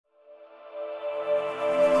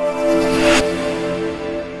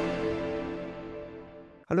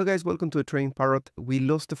Hello guys, welcome to a Trading Parrot. We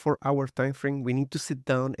lost the 4-hour time frame. We need to sit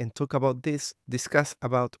down and talk about this, discuss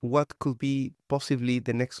about what could be possibly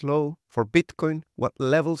the next low for Bitcoin, what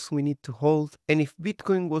levels we need to hold, and if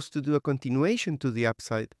Bitcoin was to do a continuation to the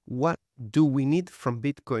upside, what do we need from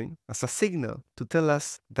Bitcoin as a signal to tell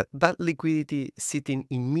us that that liquidity sitting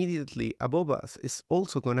immediately above us is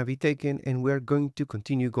also going to be taken and we're going to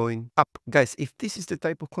continue going up. Guys, if this is the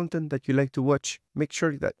type of content that you like to watch, make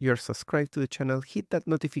sure that you're subscribed to the channel, hit that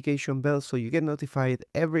notification bell so you get notified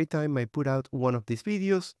every time I put out one of these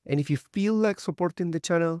videos. And if you feel like supporting the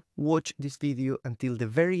channel, watch this video until the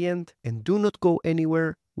very end and do not go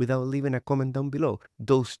anywhere without leaving a comment down below.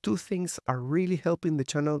 Those two things are really helping the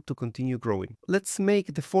channel to continue growing. Let's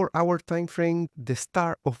make the 4-hour time frame the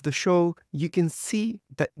star of the show. You can see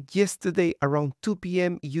that yesterday around 2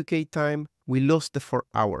 p.m. UK time, we lost the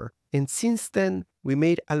 4-hour. And since then, we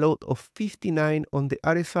made a lot of 59 on the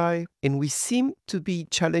RSI, and we seem to be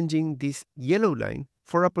challenging this yellow line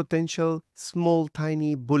for a potential small,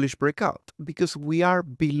 tiny bullish breakout because we are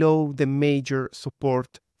below the major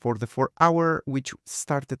support for the 4-hour, which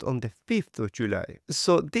started on the 5th of July.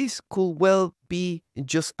 So this could well be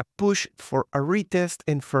just a push for a retest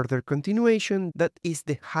and further continuation. That is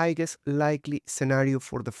the highest likely scenario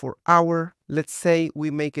for the 4-hour. Let's say we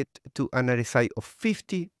make it to an RSI of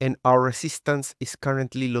 50 and our resistance is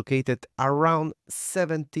currently located around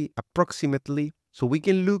 70 approximately. So we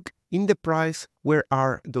can look in the price where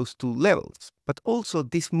are those two levels. But also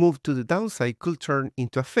this move to the downside could turn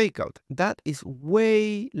into a fake out. That is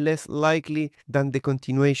way less likely than the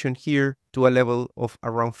continuation here to a level of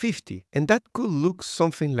around 50. And that could look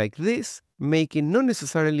something like this, making not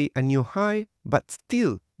necessarily a new high, but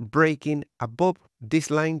still breaking above this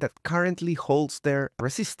line that currently holds their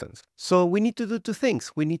resistance. So we need to do two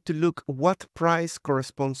things. We need to look what price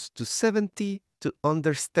corresponds to 70 to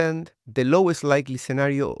understand the lowest likely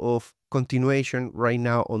scenario of continuation right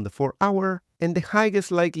now on the 4-hour and the highest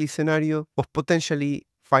likely scenario of potentially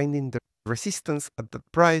finding the resistance at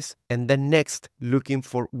that price and then next looking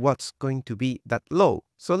for what's going to be that low.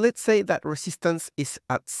 So let's say that resistance is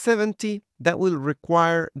at 70. That will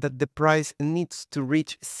require that the price needs to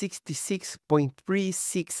reach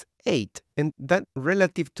 66.368. And that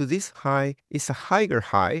relative to this high is a higher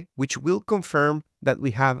high, which will confirm that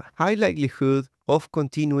we have high likelihood of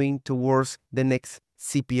continuing towards the next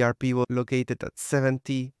CPR pivot located at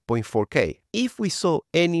 70.4K. If we saw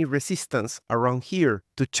any resistance around here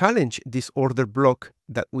to challenge this order block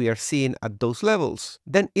that we are seeing at those levels,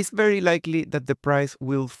 then it's very likely that the price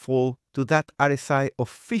will fall to that RSI of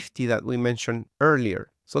 50 that we mentioned earlier.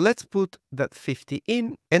 So let's put that 50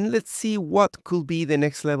 in and let's see what could be the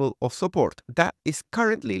next level of support. That is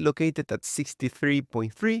currently located at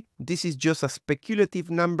 63.3. This is just a speculative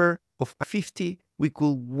number of 50. We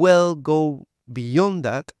could well go beyond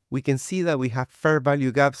that. We can see that we have fair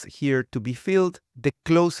value gaps here to be filled. The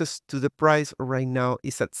closest to the price right now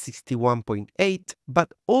is at 61.8,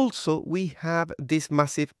 but also we have this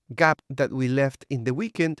massive gap that we left in the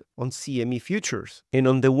weekend on CME futures. And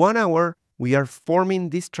on the 1-hour, we are forming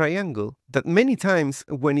this triangle that many times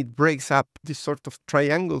when it breaks up, this sort of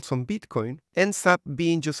triangles on Bitcoin ends up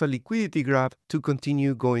being just a liquidity grab to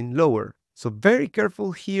continue going lower. So very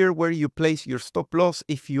careful here where you place your stop loss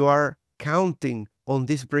if you are counting on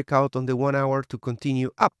this breakout on the 1-hour to continue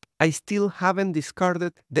up. I still haven't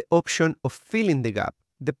discarded the option of filling the gap.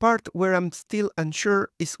 The part where I'm still unsure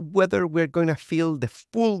is whether we're going to fill the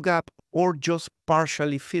full gap or just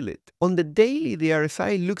partially fill it. On the daily, the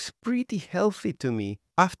RSI looks pretty healthy to me.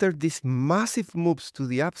 After these massive moves to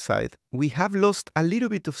the upside, we have lost a little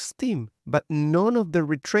bit of steam, but none of the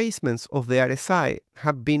retracements of the RSI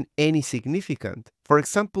have been any significant. For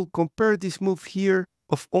example, compare this move here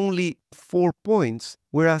of only 4 points,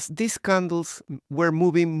 whereas these candles were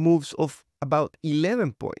moving moves of about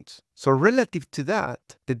 11 points. So relative to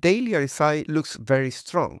that, the daily RSI looks very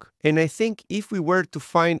strong. And I think if we were to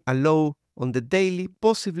find a low on the daily,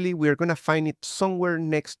 possibly we are going to find it somewhere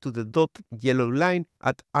next to the dotted yellow line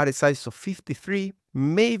at RSIs of 53.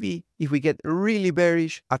 Maybe if we get really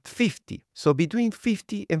bearish at 50. So between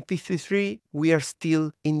 50 and 53, we are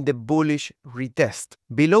still in the bullish retest.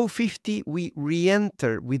 Below 50, we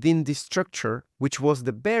re-enter within this structure, which was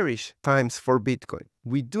the bearish times for Bitcoin.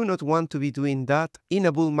 We do not want to be doing that. In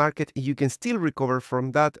a bull market, you can still recover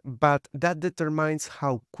from that, but that determines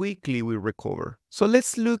how quickly we recover. So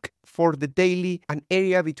let's look for the daily, an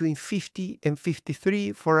area between 50 and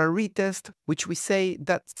 53 for a retest, which we say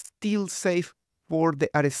that's still safe for the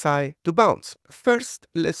RSI to bounce. First,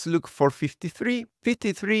 let's look for 53.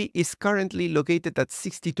 53 is currently located at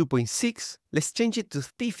 62.6. Let's change it to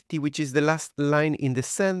 50, which is the last line in the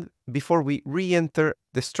sand before we re-enter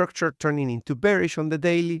the structure turning into bearish on the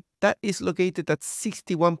daily, that is located at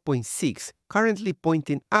 61.6, currently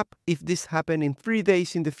pointing up. If this happened in 3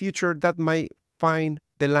 days in the future, that might find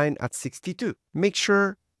the line at 62. Make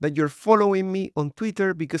sure that you're following me on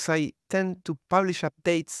Twitter because I tend to publish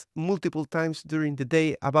updates multiple times during the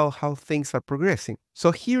day about how things are progressing.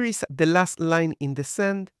 So here is the last line in the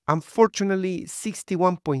sand. Unfortunately,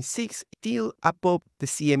 61.6 still above the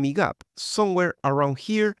CME gap. Somewhere around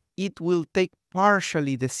here, it will take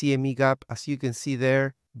partially the CME gap, as you can see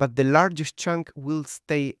there, but the largest chunk will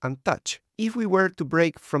stay untouched. If we were to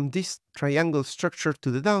break from this triangle structure to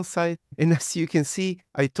the downside, and as you can see,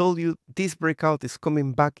 I told you this breakout is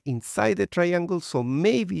coming back inside the triangle, so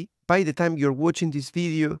maybe by the time you're watching this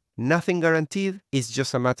video, nothing guaranteed, it's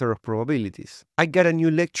just a matter of probabilities. I got a new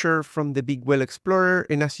lecture from the Big Well Explorer,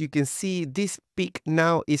 and as you can see, this peak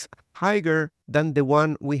now is higher than the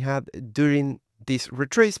one we had during this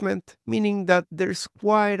retracement, meaning that there's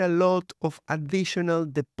quite a lot of additional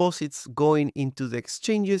deposits going into the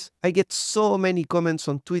exchanges. I get so many comments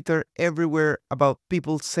on Twitter everywhere about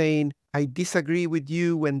people saying, I disagree with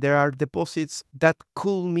you when there are deposits. That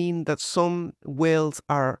could mean that some whales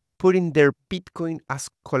are putting their Bitcoin as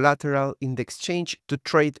collateral in the exchange to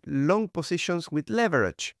trade long positions with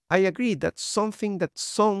leverage. I agree that's something that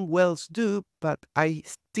some whales do, but I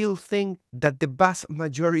still think that the vast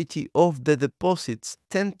majority of the deposits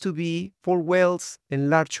tend to be for whales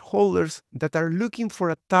and large holders that are looking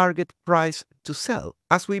for a target price to sell.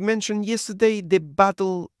 As we mentioned yesterday, the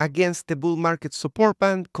battle against the bull market support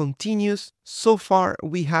band continues. So far,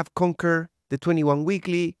 we have conquered the 21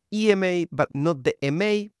 weekly EMA, but not the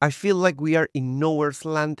MA. I feel like we are in nowhere's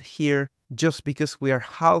land here just because we are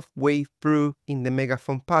halfway through in the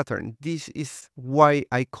megaphone pattern. This is why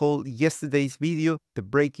I called yesterday's video the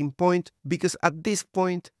breaking point, because at this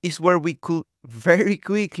point is where we could very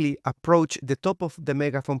quickly approach the top of the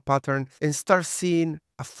megaphone pattern and start seeing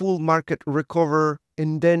a full market recover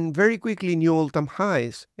and then very quickly new all-time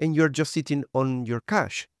highs, and you're just sitting on your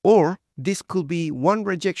cash. Or this could be one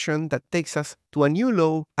rejection that takes us to a new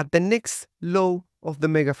low at the next low of the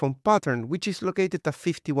megaphone pattern, which is located at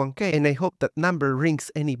 51K. And I hope that number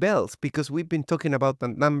rings any bells because we've been talking about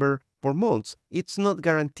that number for months. It's not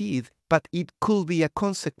guaranteed, but it could be a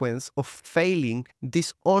consequence of failing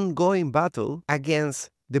this ongoing battle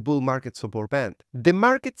against the bull market support band. The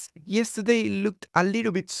markets yesterday looked a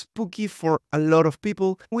little bit spooky for a lot of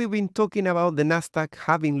people. We've been talking about the Nasdaq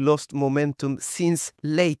having lost momentum since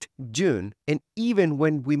late June. And even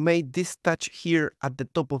when we made this touch here at the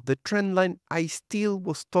top of the trend line, I still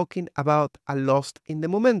was talking about a loss in the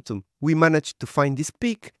momentum. We managed to find this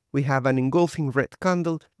peak. We have an engulfing red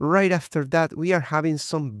candle. Right after that, we are having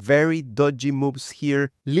some very dodgy moves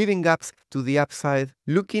here, leaving gaps to the upside,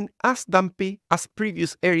 looking as dumpy as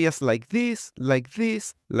previous areas like this, like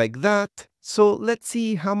this, like that. So let's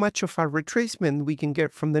see how much of a retracement we can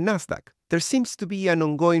get from the Nasdaq. There seems to be an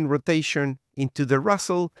ongoing rotation into the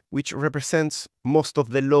Russell, which represents most of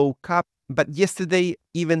the low cap. But yesterday,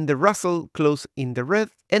 even the Russell closed in the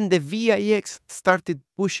red and the VIX started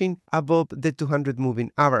pushing above the 200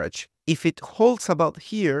 moving average. If it holds about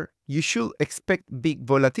here, you should expect big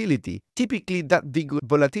volatility. Typically, that big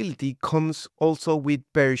volatility comes also with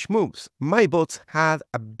bearish moves. My bots had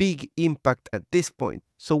a big impact at this point.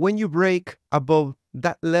 So when you break above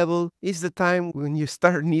that level is the time when you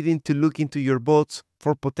start needing to look into your bots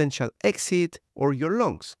for potential exit or your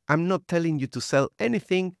longs. I'm not telling you to sell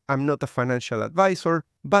anything. I'm not a financial advisor,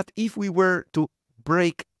 but if we were to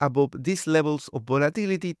break above these levels of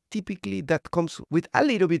volatility, typically that comes with a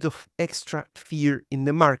little bit of extra fear in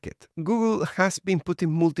the market. Google has been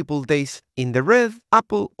putting multiple days in the red.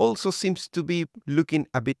 Apple also seems to be looking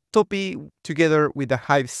a bit toppy together with a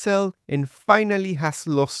high sell, and finally has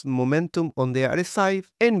lost momentum on the RSI.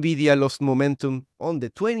 Nvidia lost momentum on the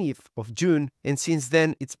 20th of June, and since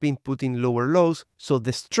then it's been putting lower lows, so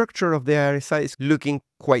the structure of the RSI is looking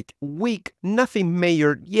quite weak. Nothing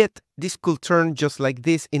major yet. This could turn just like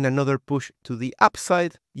this in another push to the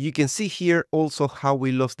upside. You can see here also how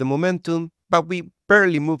we lost the momentum, but we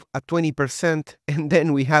barely move at 20%, and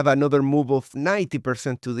then we have another move of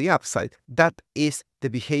 90% to the upside. That is the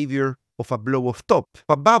behavior of a blow off top,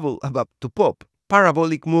 a bubble about to pop.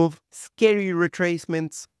 Parabolic move, scary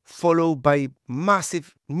retracements, followed by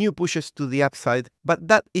massive new pushes to the upside, but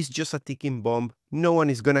that is just a ticking bomb. No one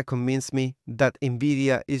is gonna convince me that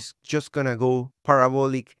Nvidia is just gonna go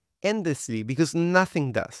parabolic endlessly because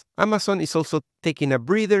nothing does. Amazon is also taking a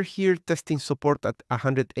breather here, testing support at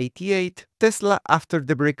 188. Tesla, after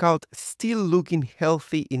the breakout, still looking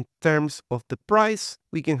healthy in terms of the price.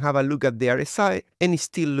 We can have a look at the RSI and it's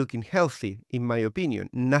still looking healthy, in my opinion.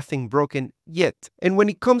 Nothing broken yet. And when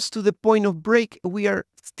it comes to the point of break, we are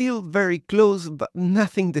still very close, but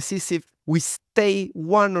nothing decisive. We stay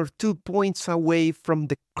 1 or 2 points away from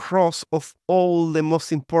the cross of all the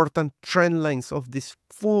most important trend lines of this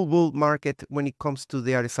full bull market when it comes to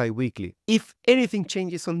the RSI weekly. If anything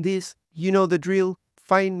changes on this, you know the drill.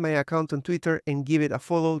 Find my account on Twitter and give it a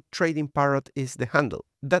follow. Trading Parrot is the handle.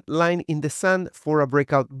 That line in the sand for a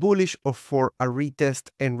breakout bullish or for a retest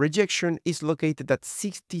and rejection is located at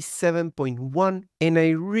 67.1, and I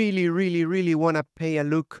really want to pay a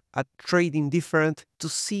look at Trading Different to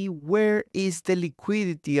see where is the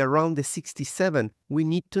liquidity around the 67. We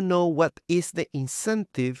need to know what is the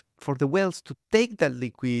incentive for the whales to take that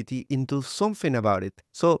liquidity and do something about it.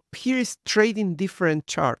 So here is Trading Different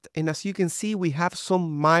chart, and as you can see, we have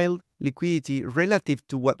some mild liquidity relative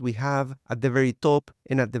to what we have at the very top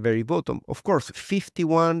and at the very bottom. Of course,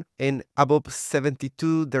 51 and above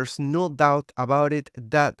 72, there's no doubt about it.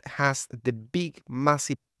 That has the big,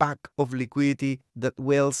 massive pack of liquidity that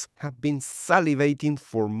whales have been salivating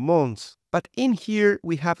for months. But in here,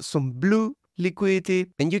 we have some blue liquidity,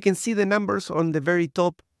 and you can see the numbers on the very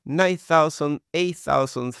top. 9,000,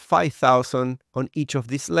 8,000, 5,000 on each of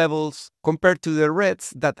these levels, compared to the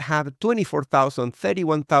reds that have 24,000,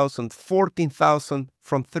 31,000, 14,000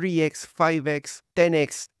 from 3x, 5x,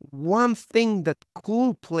 10x. One thing that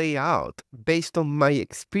could play out based on my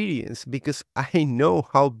experience, because I know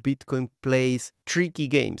how Bitcoin plays tricky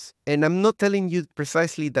games, and I'm not telling you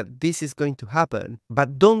precisely that this is going to happen,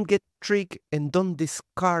 but don't get tricked and don't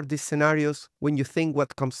discard these scenarios when you think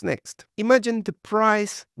what comes next. Imagine the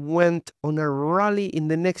price went on a rally in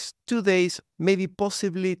the next 2 days, maybe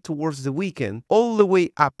possibly towards the weekend, all the way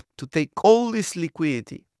up to take all this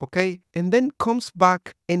liquidity, okay? And then comes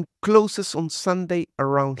back and closes on Sunday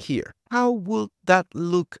around here. How will that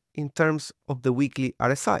look in terms of the weekly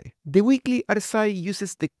RSI? The weekly RSI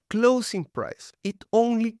uses the closing price. It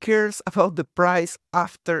only cares about the price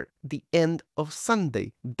after the end of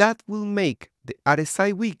Sunday. That will make the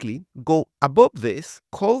RSI weekly go above this,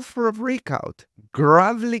 call for a breakout,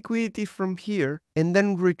 grab liquidity from here, and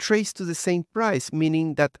then retrace to the same price,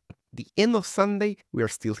 meaning that at the end of Sunday, we are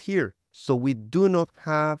still here. So we do not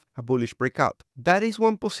have a bullish breakout. That is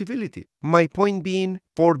one possibility. My point being,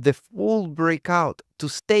 for the full breakout to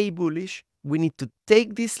stay bullish, we need to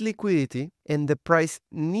take this liquidity and the price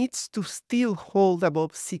needs to still hold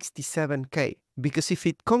above 67K. Because if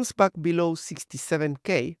it comes back below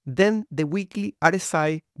 67K, then the weekly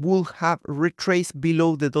RSI will have retraced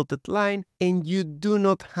below the dotted line and you do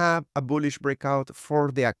not have a bullish breakout for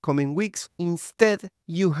the upcoming weeks. Instead,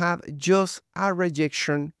 you have just a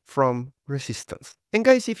rejection from resistance. And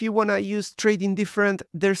guys, if you want to use Trading Different,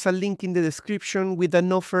 there's a link in the description with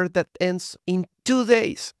an offer that ends in 2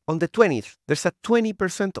 days on the 20th. There's a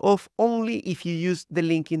 20% off only if you use the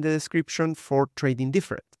link in the description for Trading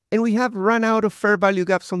Different. And we have run out of fair value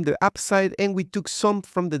gaps on the upside and we took some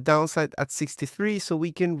from the downside at 63, so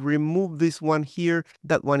we can remove this one here.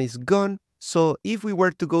 That one is gone. So if we were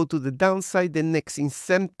to go to the downside, the next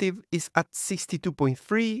incentive is at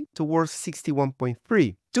 62.3 towards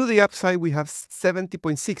 61.3. To the upside, we have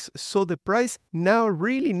 70.6. So the price now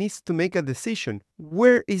really needs to make a decision.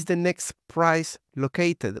 Where is the next price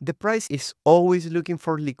located? The price is always looking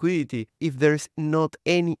for liquidity. If there's not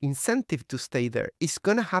any incentive to stay there, it's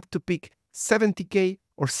gonna have to pick 70K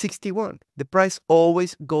or 61. The price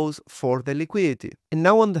always goes for the liquidity. And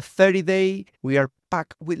now on the 30-day, we are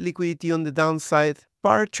packed with liquidity on the downside.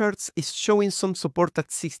 Bar charts is showing some support at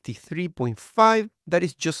 63.5. That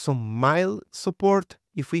is just some mild support.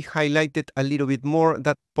 If we highlight it a little bit more,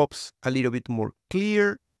 that pops a little bit more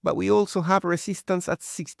clear. But we also have resistance at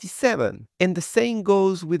 67. And the same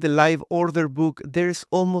goes with the live order book. There's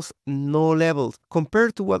almost no levels.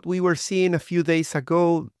 Compared to what we were seeing a few days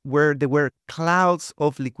ago, where there were clouds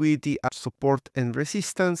of liquidity at support and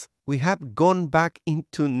resistance, we have gone back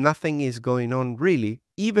into nothing is going on really.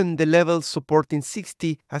 Even the level supporting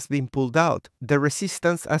 60 has been pulled out. The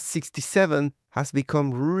resistance at 67 has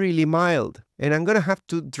become really mild. And I'm gonna have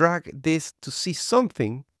to drag this to see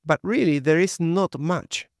something, but really there is not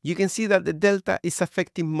much. you can see that the delta is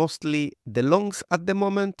affecting mostly the longs at the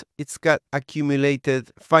moment. It's got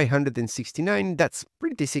accumulated 569. That's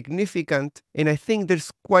pretty significant. And I think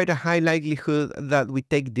there's quite a high likelihood that we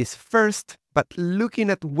take this first. But looking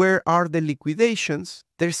at where are the liquidations,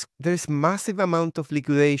 there's massive amount of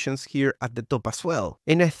liquidations here at the top as well.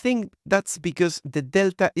 And I think that's because the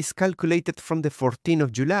delta is calculated from the 14th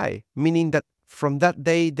of July, meaning that from that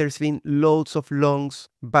day, there's been loads of longs,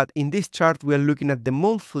 but in this chart, we are looking at the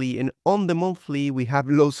monthly, and on the monthly, we have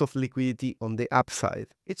loads of liquidity on the upside.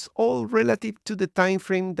 It's all relative to the time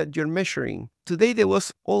frame that you're measuring. Today, there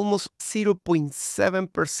was almost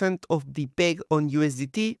 0.7% of the peg on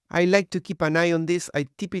USDT. I like to keep an eye on this. I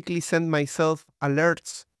typically send myself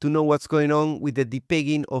alerts to know what's going on with the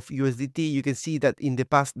depegging of USDT. You can see that in the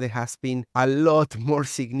past there has been a lot more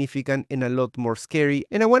significant and a lot more scary.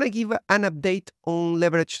 And I want to give an update on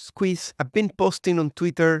leverage squeeze. I've been posting on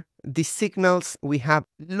Twitter these signals. We have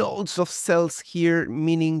loads of sells here,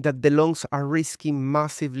 meaning that the longs are risking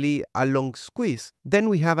massively a long squeeze. Then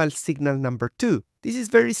we have a signal number 2. This is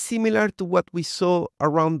very similar to what we saw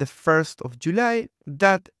around the 1st of July.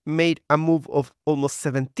 That made a move of almost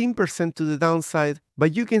 17% to the downside.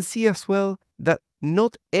 But you can see as well that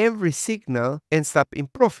not every signal ends up in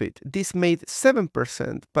profit. This made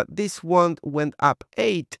 7%, but this one went up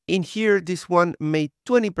 8%. In here, this one made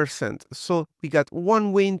 20%. So we got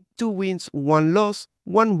 1 win, 2 wins, 1 loss.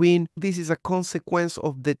 1 win. This is a consequence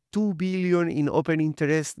of the 2 billion in open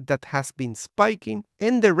interest that has been spiking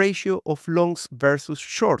and the ratio of longs versus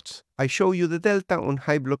shorts. I show you the delta on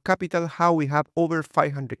high block capital, how we have over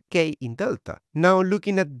 500k in delta. Now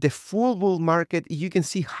looking at the full bull market, you can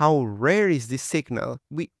see how rare is this signal.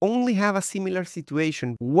 We only have a similar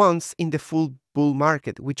situation once in the full bull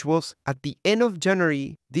market, which was at the end of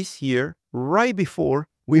January this year, right before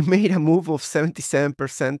we made a move of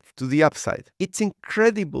 77% to the upside. It's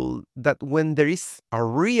incredible that when there is a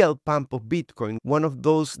real pump of Bitcoin, one of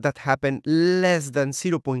those that happen less than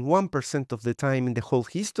 0.1% of the time in the whole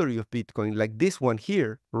history of Bitcoin, like this one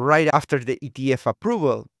here, right after the ETF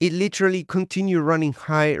approval, it literally continued running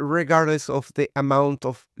high regardless of the amount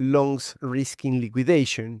of longs risking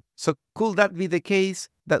liquidation. So could that be the case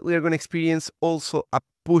that we are going to experience also a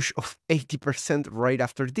push of 80% right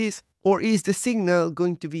after this? Or is the signal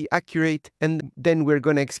going to be accurate and then we're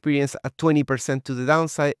going to experience a 20% to the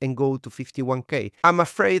downside and go to 51k? I'm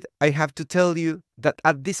afraid I have to tell you that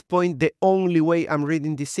at this point, the only way I'm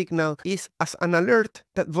reading this signal is as an alert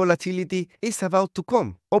that volatility is about to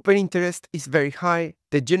come. Open interest is very high.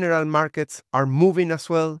 The general markets are moving as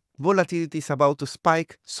well. Volatility is about to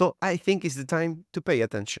spike, so I think it's the time to pay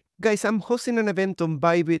attention. Guys, I'm hosting an event on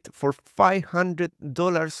Bybit for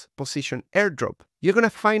 $500 position airdrop. You're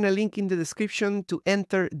gonna find a link in the description to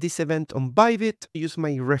enter this event on Bybit. Use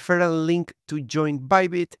my referral link to join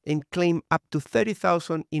Bybit and claim up to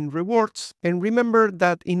 30,000 in rewards. And remember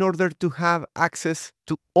that in order to have access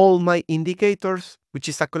to all my indicators, which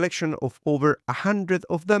is a collection of over 100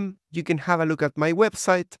 of them, you can have a look at my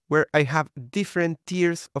website where I have different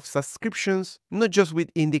tiers of subscriptions, not just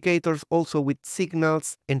with indicators, also with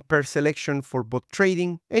signals and per selection for bot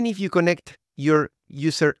trading. And if you connect your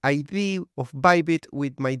user ID of Bybit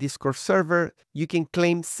with my Discord server, you can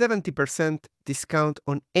claim 70% discount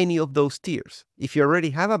on any of those tiers. If you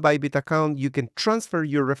already have a Bybit account, you can transfer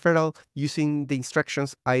your referral using the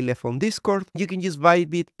instructions I left on Discord. You can use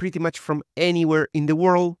Bybit pretty much from anywhere in the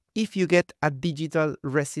world if you get a digital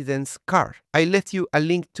residence card. I left you a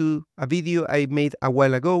link to a video I made a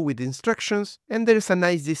while ago with instructions, and there's a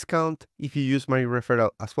nice discount if you use my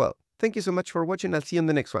referral as well. Thank you so much for watching. I'll see you in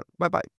the next one. Bye bye.